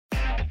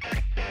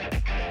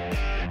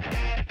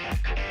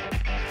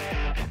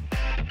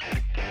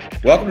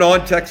Welcome to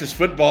On Texas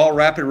Football,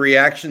 Rapid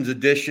Reactions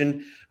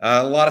Edition.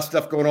 A lot of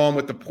stuff going on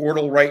with the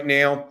portal right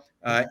now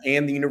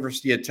and the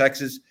University of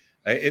Texas.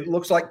 It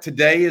looks like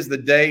today is the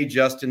day,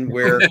 Justin,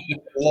 where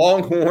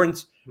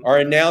Longhorns are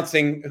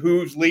announcing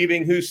who's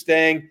leaving, who's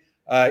staying.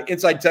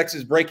 Inside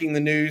Texas breaking the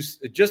news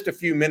just a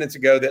few minutes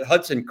ago that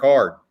Hudson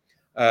Card,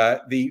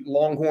 the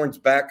Longhorns'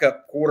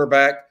 backup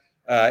quarterback,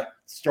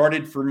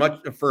 started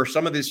for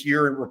some of this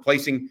year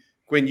replacing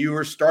Quinn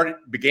Ewers.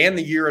 Began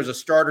the year as a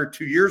starter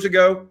 2 years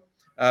ago.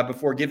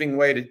 Before giving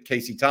way to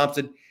Casey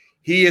Thompson.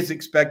 He is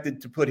expected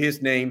to put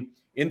his name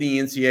in the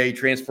NCAA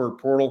transfer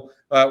portal.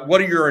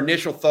 What are your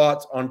initial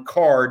thoughts on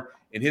Card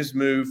and his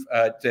move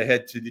to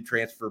head to the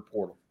transfer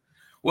portal?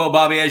 Well,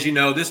 Bobby, as you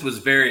know, this was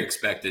very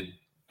expected.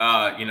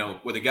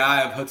 With a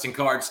guy of Hudson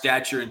Card's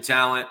stature and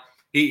talent,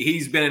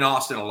 he's been in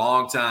Austin a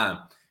long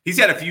time. He's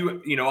had a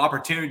few,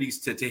 opportunities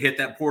to hit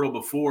that portal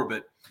before,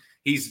 but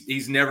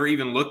he's never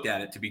even looked at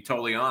it, to be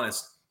totally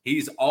honest.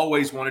 He's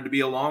always wanted to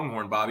be a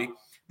Longhorn, Bobby.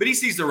 But he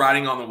sees the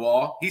writing on the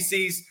wall. He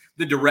sees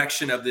the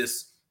direction of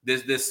this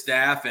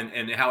staff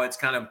and how it's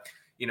kind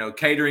of,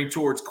 catering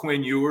towards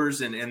Quinn Ewers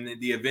and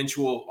the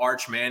eventual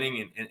Arch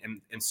Manning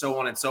and so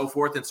on and so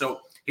forth. And so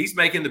he's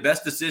making the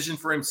best decision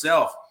for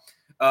himself.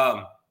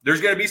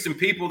 There's going to be some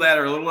people that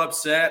are a little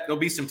upset. There'll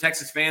be some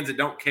Texas fans that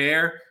don't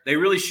care. They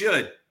really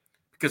should,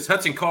 because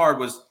Hudson Card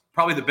was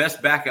probably the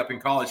best backup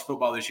in college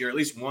football this year, at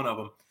least one of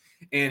them.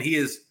 And he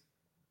is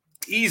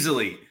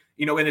easily,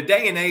 in a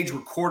day and age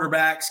where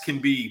quarterbacks can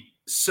be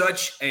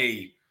such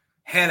a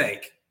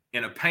headache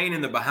and a pain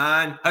in the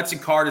behind, Hudson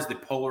Card is the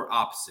polar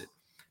opposite.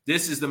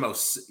 This is the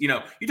most, you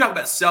talk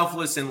about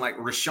selfless and like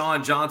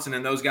Rashawn Johnson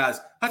and those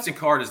guys. Hudson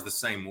Card is the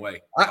same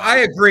way. I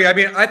agree. I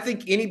mean, I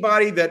think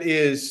anybody that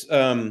is,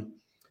 and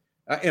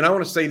I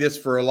want to say this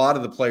for a lot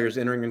of the players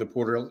entering in the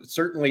portal,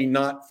 certainly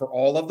not for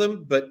all of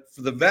them, but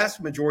for the vast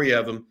majority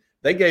of them,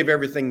 they gave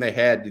everything they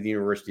had to the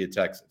University of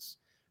Texas.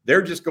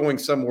 They're just going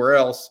somewhere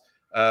else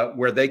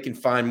where they can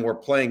find more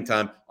playing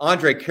time.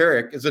 Andre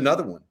Carrick is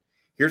another one.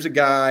 Here's a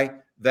guy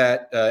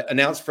that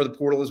announced for the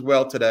portal as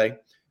well today.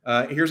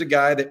 Here's a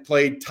guy that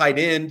played tight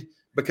end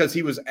because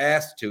he was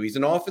asked to. He's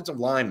an offensive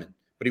lineman,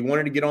 but he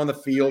wanted to get on the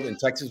field, and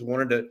Texas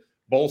wanted to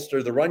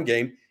bolster the run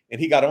game,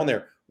 and he got on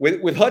there.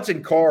 With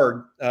Hudson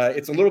Card,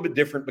 it's a little bit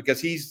different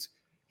because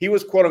he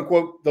was, quote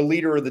unquote, the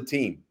leader of the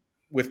team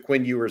with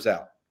Quinn Ewers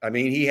out. I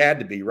mean, he had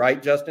to be,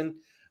 right, Justin?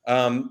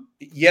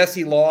 Yes,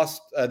 he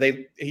lost.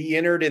 He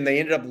entered and they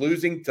ended up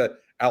losing to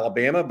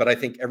Alabama, but I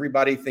think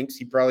everybody thinks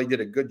he probably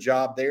did a good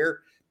job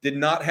there. Did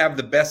not have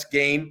the best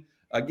game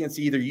against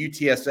either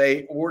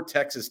UTSA or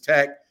Texas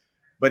Tech,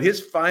 but his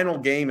final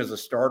game as a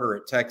starter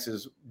at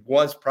Texas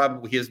was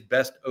probably his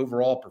best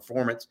overall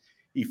performance.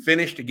 He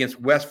finished against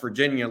West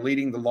Virginia,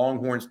 leading the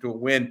Longhorns to a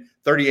win,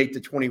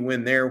 38-20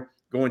 win there,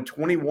 going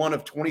 21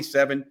 of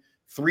 27,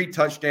 3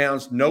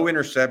 touchdowns, no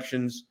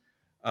interceptions.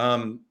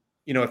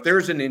 If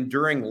there's an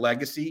enduring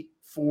legacy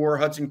for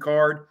Hudson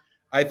Card,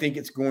 I think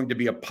it's going to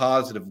be a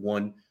positive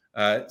one,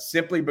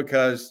 simply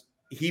because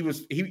he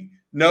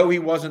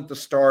wasn't the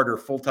starter,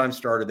 full-time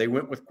starter. They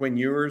went with Quinn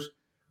Ewers,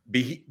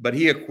 but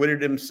he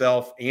acquitted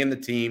himself and the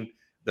team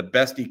the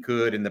best he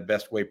could in the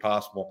best way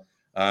possible.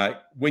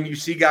 When you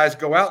see guys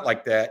go out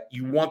like that,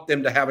 you want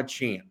them to have a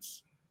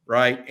chance,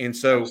 right? And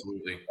so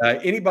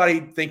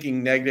anybody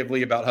thinking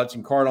negatively about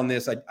Hudson Card on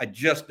this, I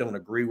just don't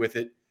agree with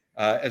it.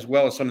 As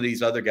well as some of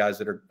these other guys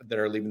that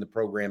are leaving the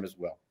program as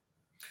well.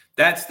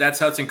 That's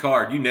Hudson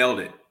Card. You nailed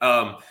it.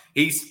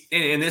 He's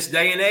in this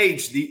day and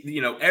age.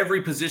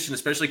 Every position,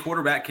 especially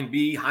quarterback, can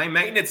be high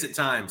maintenance at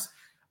times.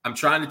 I'm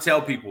trying to tell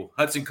people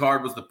Hudson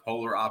Card was the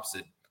polar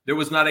opposite. There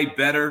was not a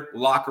better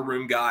locker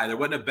room guy. There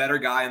wasn't a better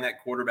guy in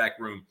that quarterback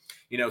room.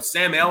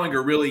 Sam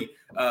Ehlinger really,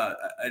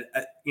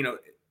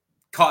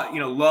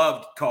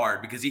 loved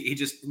Card because he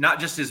just,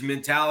 not just his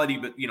mentality,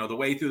 but the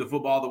way he threw the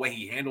football, the way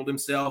he handled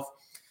himself.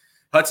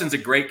 Hudson's a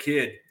great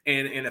kid.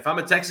 And if I'm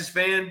a Texas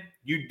fan,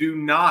 you do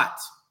not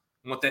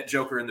want that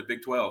joker in the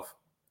Big 12.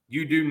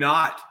 You do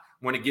not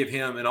want to give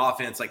him an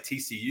offense like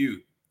TCU,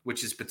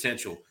 which is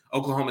potential.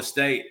 Oklahoma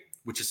State,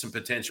 which is some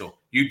potential.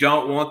 You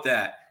don't want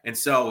that. And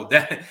so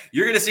that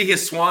you're going to see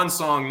his swan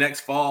song next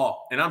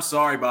fall. And I'm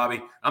sorry,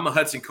 Bobby. I'm a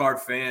Hudson Card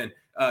fan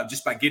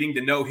just by getting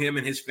to know him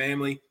and his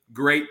family.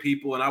 Great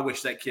people. And I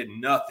wish that kid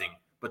nothing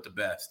but the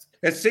best.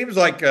 It seems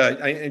like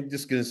I'm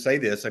just going to say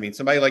this. I mean,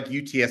 somebody like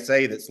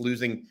UTSA that's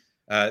losing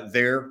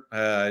their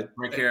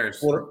Frank Harris.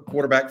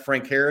 Quarterback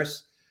Frank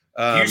Harris.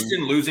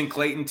 Houston losing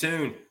Clayton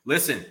Tune.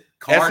 Listen,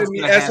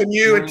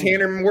 SMU and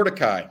Tanner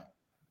Mordecai.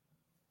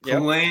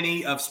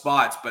 Plenty of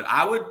spots, but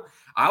I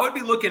would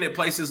be looking at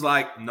places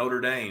like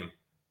Notre Dame,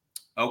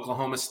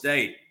 Oklahoma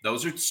State.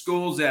 Those are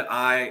schools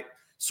that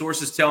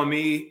sources tell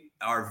me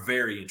are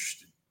very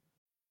interested.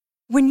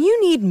 When you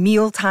need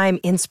mealtime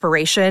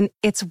inspiration,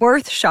 it's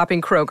worth shopping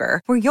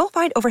Kroger, where you'll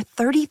find over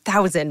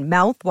 30,000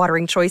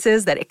 mouth-watering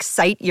choices that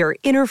excite your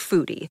inner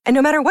foodie. And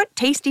no matter what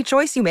tasty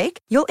choice you make,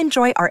 you'll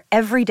enjoy our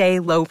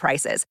everyday low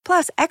prices,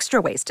 plus extra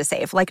ways to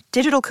save, like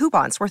digital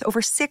coupons worth over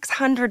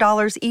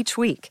 $600 each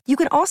week. You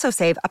can also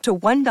save up to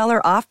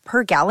 $1 off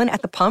per gallon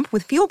at the pump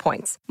with fuel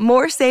points.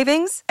 More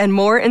savings and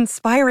more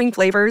inspiring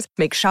flavors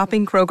make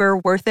shopping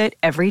Kroger worth it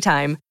every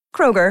time.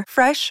 Kroger,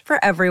 fresh for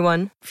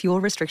everyone.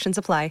 Fuel restrictions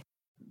apply.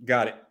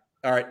 Got it.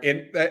 All right.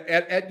 And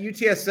at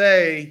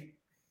UTSA,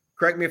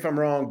 correct me if I'm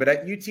wrong, but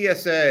at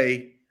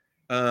UTSA,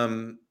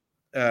 the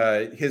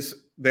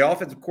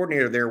offensive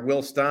coordinator there,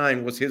 Will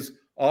Stein, was his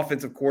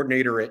offensive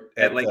coordinator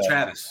at Lake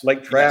Travis.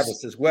 Lake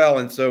Travis as well.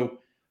 And so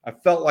I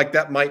felt like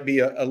that might be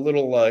a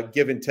little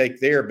give and take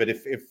there. But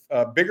if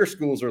bigger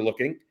schools are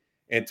looking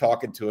and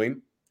talking to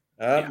him,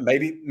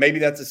 maybe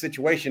that's a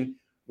situation.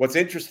 What's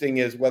interesting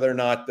is whether or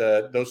not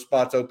those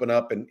spots open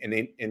up and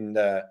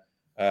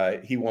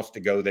he wants to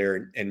go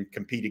there and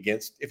compete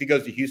against. If he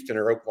goes to Houston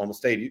or Oklahoma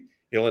State,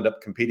 he'll end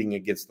up competing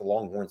against the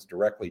Longhorns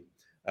directly.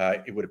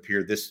 It would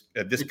appear this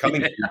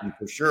coming season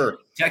for sure.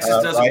 Texas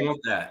doesn't want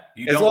that.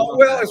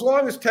 As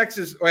long as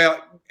Texas,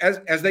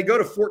 as they go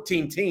to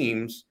 14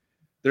 teams,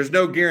 there's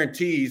no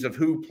guarantees of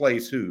who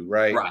plays who,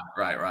 right?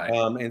 Right.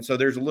 And so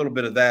there's a little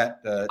bit of that.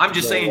 I'm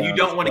just saying you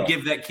don't want to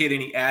give that kid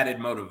any added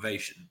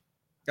motivation.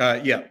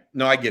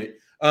 No, I get it.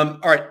 All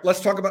right, let's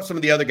talk about some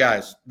of the other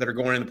guys that are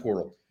going in the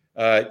portal.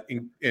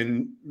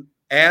 And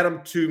add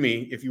them to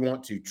me if you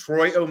want to.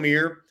 Troy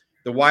Omeire,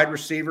 the wide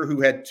receiver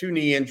who had 2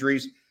 knee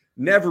injuries,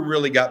 never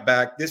really got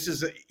back.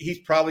 He's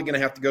probably going to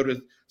have to go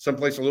to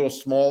someplace a little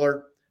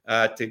smaller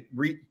to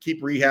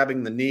keep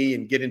rehabbing the knee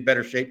and get in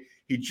better shape.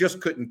 He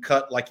just couldn't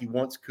cut like he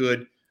once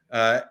could.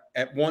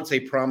 At once a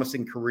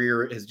promising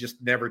career has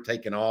just never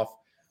taken off.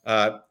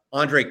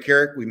 Andre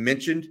Carrick, we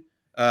mentioned,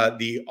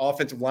 the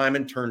offensive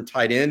lineman turned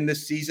tight end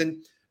this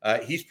season.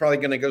 He's probably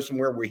going to go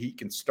somewhere where he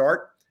can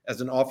start as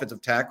an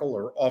offensive tackle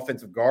or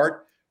offensive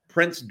guard.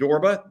 Prince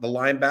Dorba, the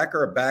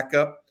linebacker, a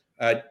backup.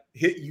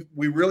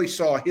 We really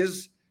saw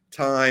his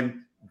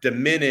time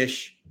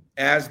diminish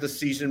as the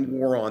season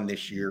wore on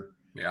this year.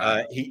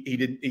 Yeah.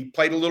 He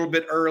played a little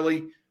bit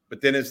early,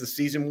 but then as the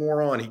season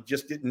wore on, he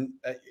just didn't.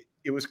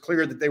 It was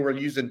clear that they were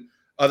using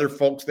other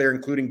folks there,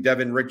 including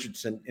Devin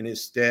Richardson, in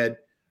his stead.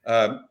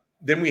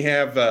 Then we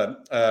have.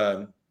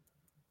 I'm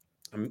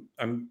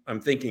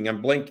thinking.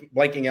 I'm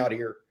blanking out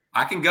here.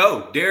 I can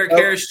go. Derek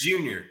Harris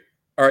Jr.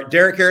 All right,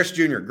 Derek Harris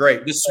Jr.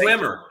 Great. The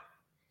swimmer.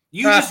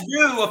 You just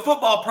knew a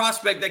football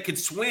prospect that could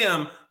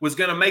swim was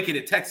going to make it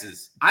at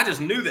Texas. I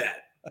just knew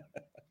that.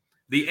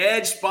 The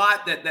edge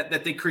spot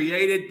that they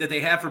created, that they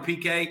have for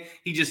PK,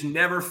 he just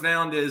never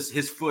found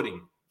his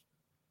footing.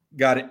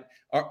 Got it.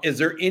 Is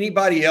there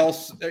anybody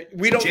else?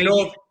 We don't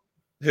know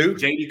who.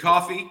 J.D.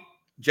 Coffey.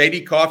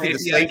 J.D. Coffey, the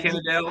safety.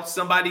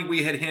 Somebody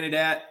we had hinted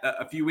at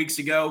a few weeks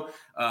ago.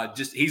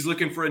 He's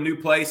looking for a new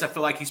place. I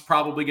feel like he's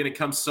probably going to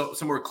come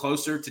somewhere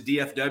closer to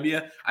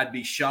DFW. I'd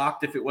be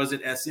shocked if it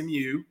wasn't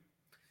SMU.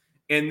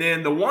 And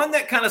then the one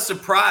that kind of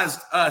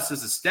surprised us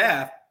as a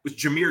staff was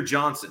Jameer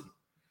Johnson.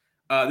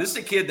 This is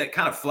a kid that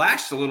kind of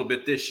flashed a little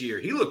bit this year.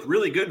 He looked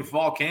really good in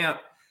fall camp.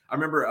 I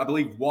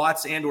believe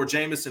Watts and/or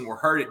Jamison were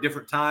hurt at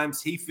different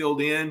times. He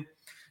filled in.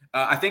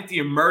 I think the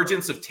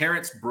emergence of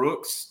Terrence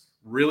Brooks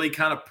really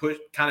kind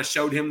of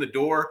showed him the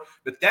door.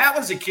 But that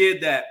was a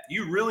kid that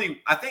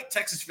I think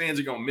Texas fans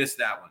are going to miss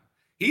that one.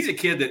 He's a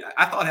kid that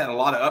I thought had a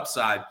lot of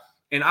upside,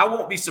 and I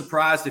won't be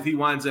surprised if he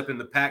winds up in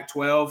the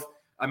Pac-12.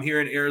 I'm here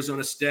in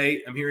Arizona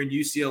State. I'm here in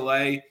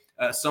UCLA,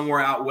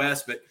 somewhere out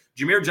west. But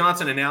Jameer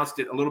Johnson announced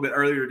it a little bit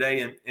earlier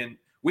today, and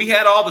we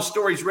had all the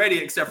stories ready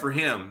except for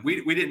him.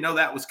 We didn't know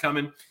that was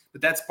coming,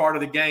 but that's part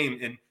of the game.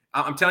 And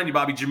I'm telling you,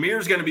 Bobby,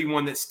 Jameer's going to be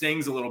one that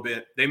stings a little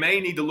bit. They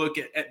may need to look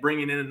at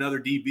bringing in another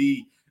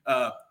DB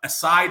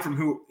aside from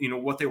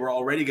what they were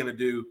already going to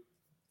do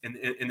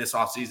in this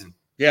offseason.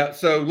 Yeah,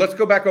 so let's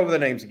go back over the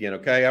names again,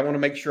 okay? I want to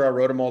make sure I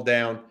wrote them all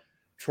down.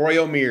 Troy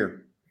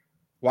Omeire,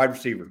 wide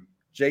receiver.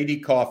 J.D.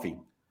 Coffey,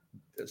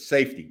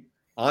 safety.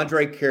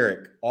 Andre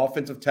Carrick,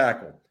 offensive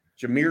tackle.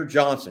 Jameer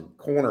Johnson,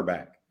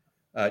 cornerback.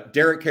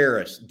 Derek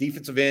Harris,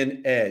 defensive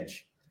end,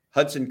 edge.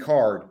 Hudson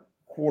Card,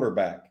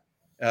 quarterback.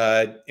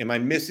 Am I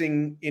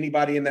missing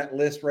anybody in that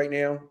list right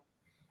now?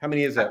 How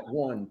many is that?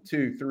 1,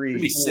 2, 3,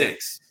 maybe 4.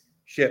 6.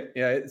 Shit,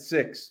 yeah, it's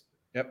 6.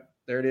 Yep,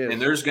 there it is.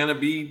 And there's going to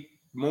be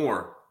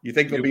more. You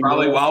think there'll be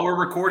probably more? While we're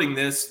recording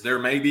this, there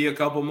may be a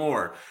couple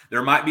more.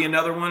 There might be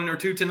another one or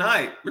two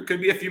tonight. There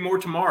could be a few more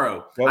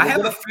tomorrow. Well, I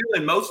have a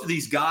feeling most of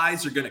these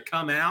guys are going to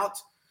come out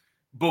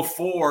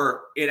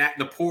before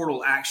the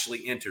portal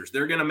actually enters.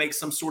 They're going to make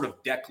some sort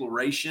of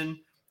declaration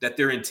that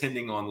they're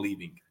intending on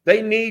leaving.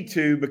 They need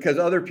to, because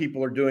other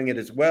people are doing it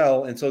as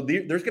well. And so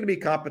there's going to be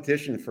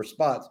competition for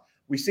spots.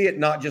 We see it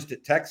not just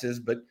at Texas,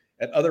 but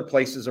at other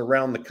places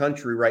around the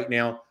country right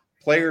now.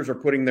 Players are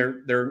putting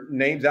their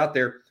names out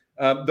there.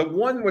 The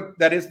one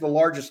that is the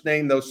largest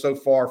name, though, so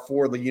far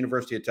for the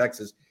University of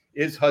Texas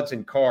is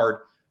Hudson Card.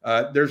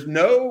 There's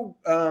no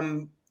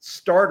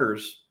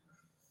starters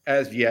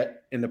as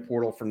yet in the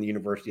portal from the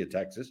University of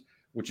Texas,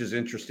 which is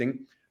interesting.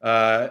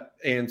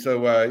 And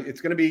so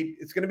it's going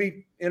to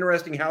be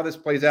interesting how this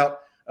plays out.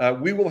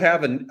 We will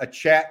have a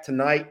chat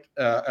tonight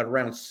at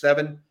around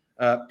 7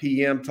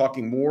 p.m.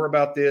 talking more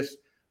about this.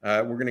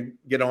 We're going to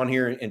get on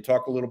here and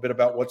talk a little bit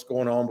about what's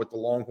going on with the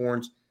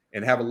Longhorns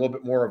and have a little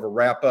bit more of a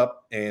wrap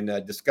up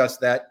and discuss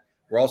that.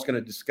 We're also going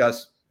to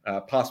discuss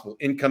possible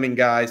incoming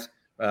guys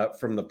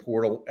from the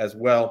portal as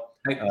well.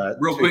 Hey,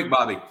 real quick,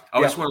 Bobby,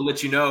 I just want to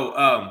let you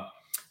know,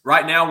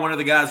 right now, one of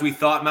the guys we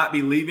thought might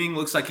be leaving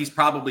looks like he's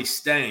probably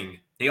staying.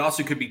 He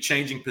also could be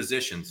changing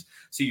positions.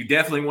 So you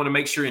definitely want to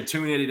make sure and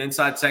tune in at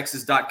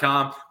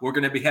InsideTexas.com. We're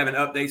going to be having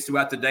updates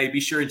throughout the day. Be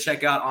sure and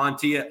check out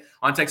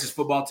On Texas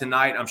Football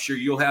tonight. I'm sure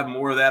you'll have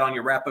more of that on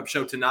your wrap-up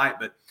show tonight.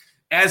 But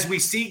as we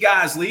see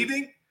guys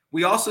leaving,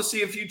 we also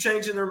see a few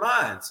changing their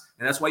minds.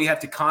 And that's why you have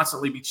to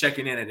constantly be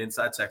checking in at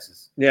Inside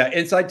Texas. Yeah,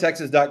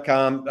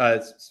 InsideTexas.com.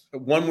 It's a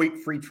 1-week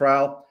free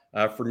trial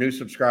for new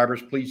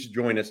subscribers. Please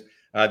join us.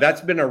 That's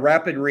been a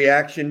rapid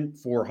reaction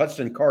for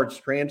Hudson Card's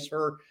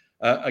transfer.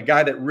 A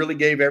guy that really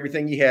gave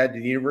everything he had to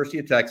the University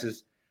of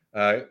Texas.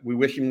 We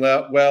wish him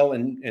well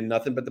and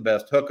nothing but the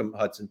best. Hook him,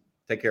 Hudson.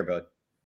 Take care, bud.